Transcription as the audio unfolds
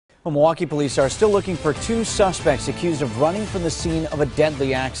Well, Milwaukee police are still looking for two suspects accused of running from the scene of a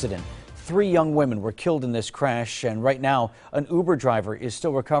deadly accident. 3 young women were killed in this crash, and right now an Uber driver is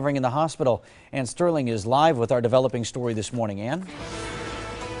still recovering in the hospital. Ann Sterling is live with our developing story this morning. Ann?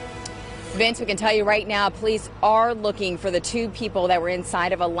 Vince, we can tell you right now, police are looking for the 2 people that were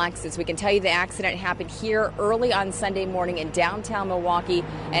inside of a Lexus. We can tell you the accident happened here early on Sunday morning in downtown Milwaukee.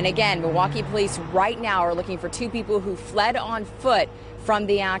 And again, Milwaukee police right now are looking for 2 people who fled on foot from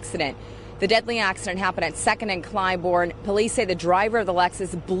the accident. The deadly accident happened at 2nd and Clybourne. Police say the driver of the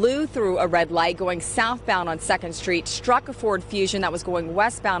Lexus blew through a red light going southbound on 2nd Street, struck a Ford Fusion that was going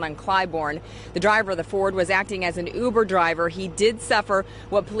westbound on Clybourne. The driver of the Ford was acting as an Uber driver. He did suffer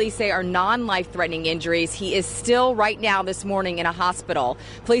what police say are non-life-threatening injuries. He is still right now this morning in a hospital.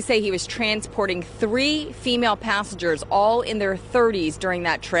 Police say he was transporting 3 female passengers, all in their 30s during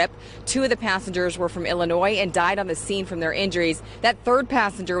that trip. 2 of the passengers were from Illinois and died on the scene from their injuries. That 3rd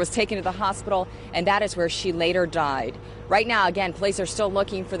passenger was taken to the hospital, and that is where she later died. Right now, again, police are still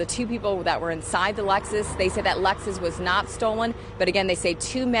looking for the 2 people that were inside the Lexus. They said that Lexus was not stolen, but again, they say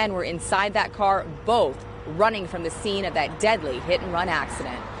 2 men were inside that car, both running from the scene of that deadly hit-and-run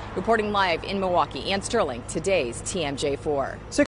accident. Reporting live in Milwaukee, Ann Sterling, today's TMJ4.